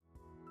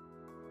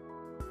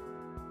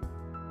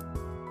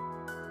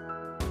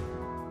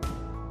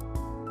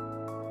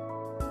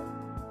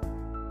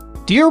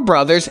Dear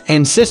brothers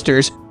and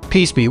sisters,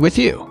 peace be with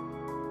you.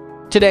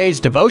 Today's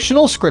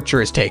devotional scripture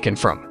is taken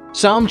from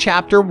Psalm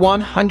chapter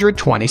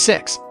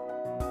 126.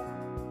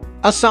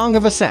 A Song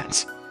of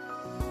Ascents.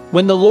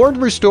 When the Lord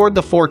restored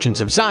the fortunes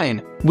of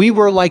Zion, we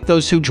were like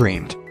those who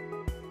dreamed.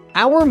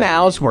 Our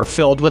mouths were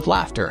filled with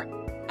laughter,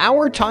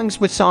 our tongues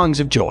with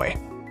songs of joy.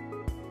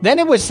 Then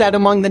it was said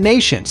among the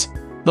nations,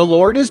 the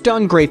Lord has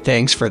done great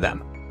things for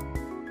them.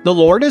 The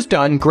Lord has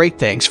done great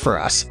things for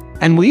us,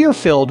 and we are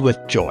filled with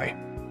joy.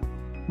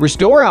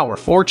 Restore our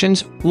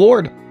fortunes,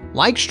 Lord,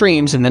 like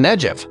streams in the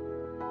Negev.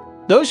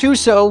 Those who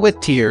sow with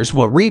tears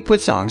will reap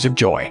with songs of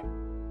joy.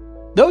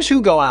 Those who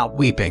go out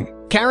weeping,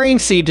 carrying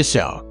seed to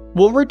sow,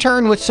 will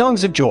return with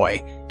songs of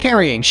joy,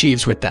 carrying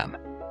sheaves with them.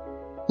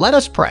 Let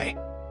us pray.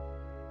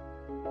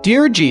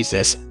 Dear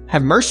Jesus,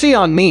 have mercy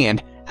on me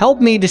and help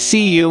me to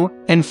see you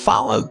and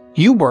follow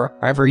you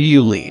wherever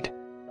you lead.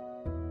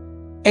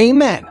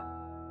 Amen.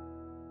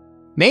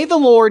 May the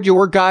Lord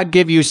your God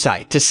give you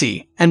sight to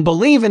see and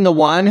believe in the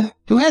one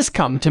who has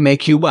come to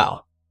make you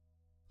well.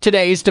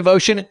 Today's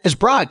devotion is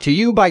brought to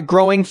you by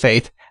Growing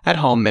Faith at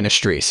Home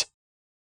Ministries.